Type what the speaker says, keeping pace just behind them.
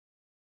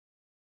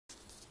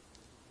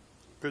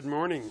Good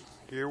morning.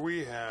 Here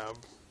we have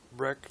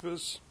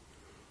breakfast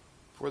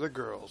for the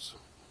girls.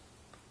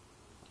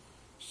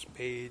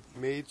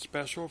 Made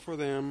special for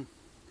them.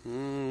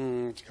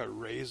 It's got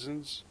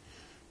raisins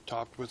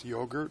topped with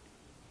yogurt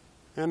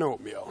and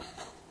oatmeal.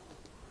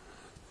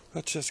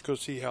 Let's just go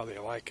see how they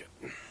like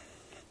it.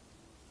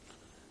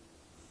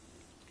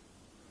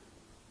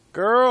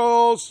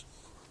 Girls!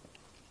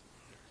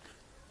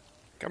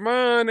 Come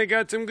on, I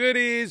got some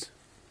goodies.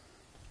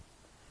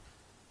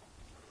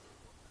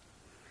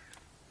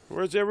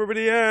 Where's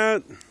everybody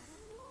at?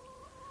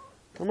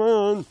 Come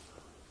on.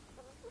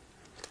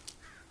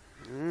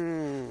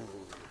 You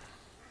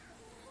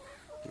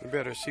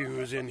better see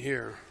who's in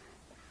here.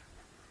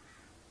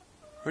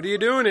 What are you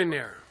doing in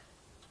there?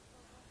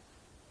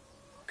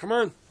 Come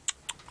on.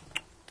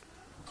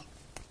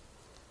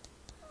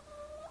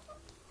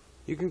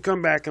 You can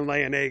come back and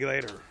lay an egg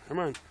later. Come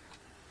on.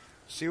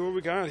 See what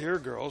we got here,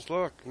 girls.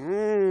 Look.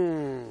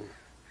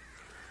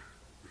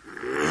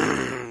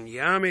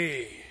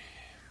 Yummy.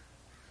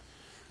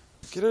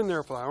 Get in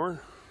there, Flower.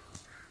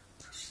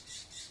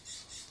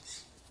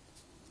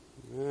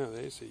 Yeah,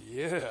 they say,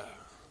 yeah.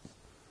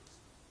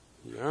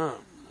 Yum.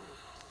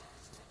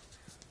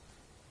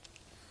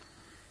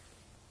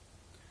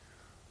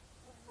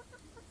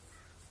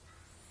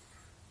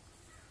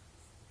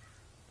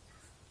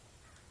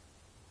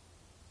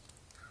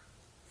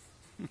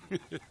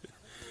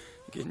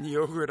 Getting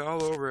yogurt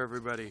all over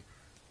everybody.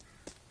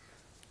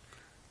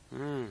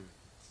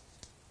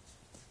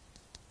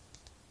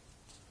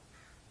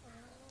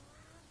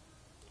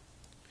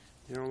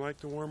 You don't like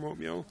the warm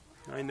oatmeal?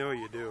 I know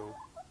you do.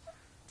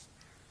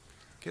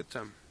 Get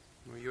some.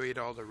 Well, you eat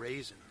all the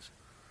raisins.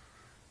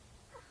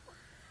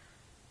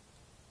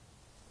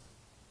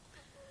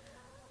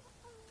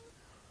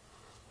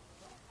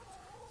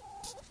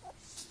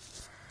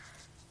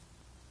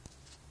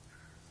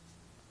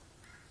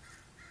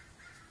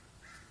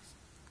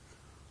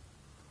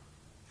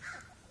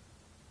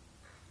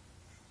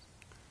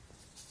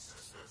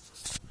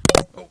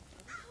 Oh,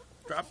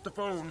 dropped the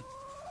phone.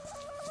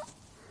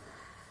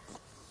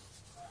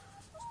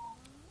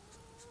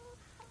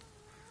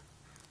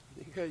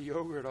 You got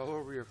yogurt all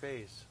over your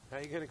face. How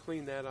are you going to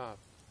clean that off?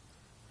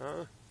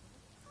 Huh?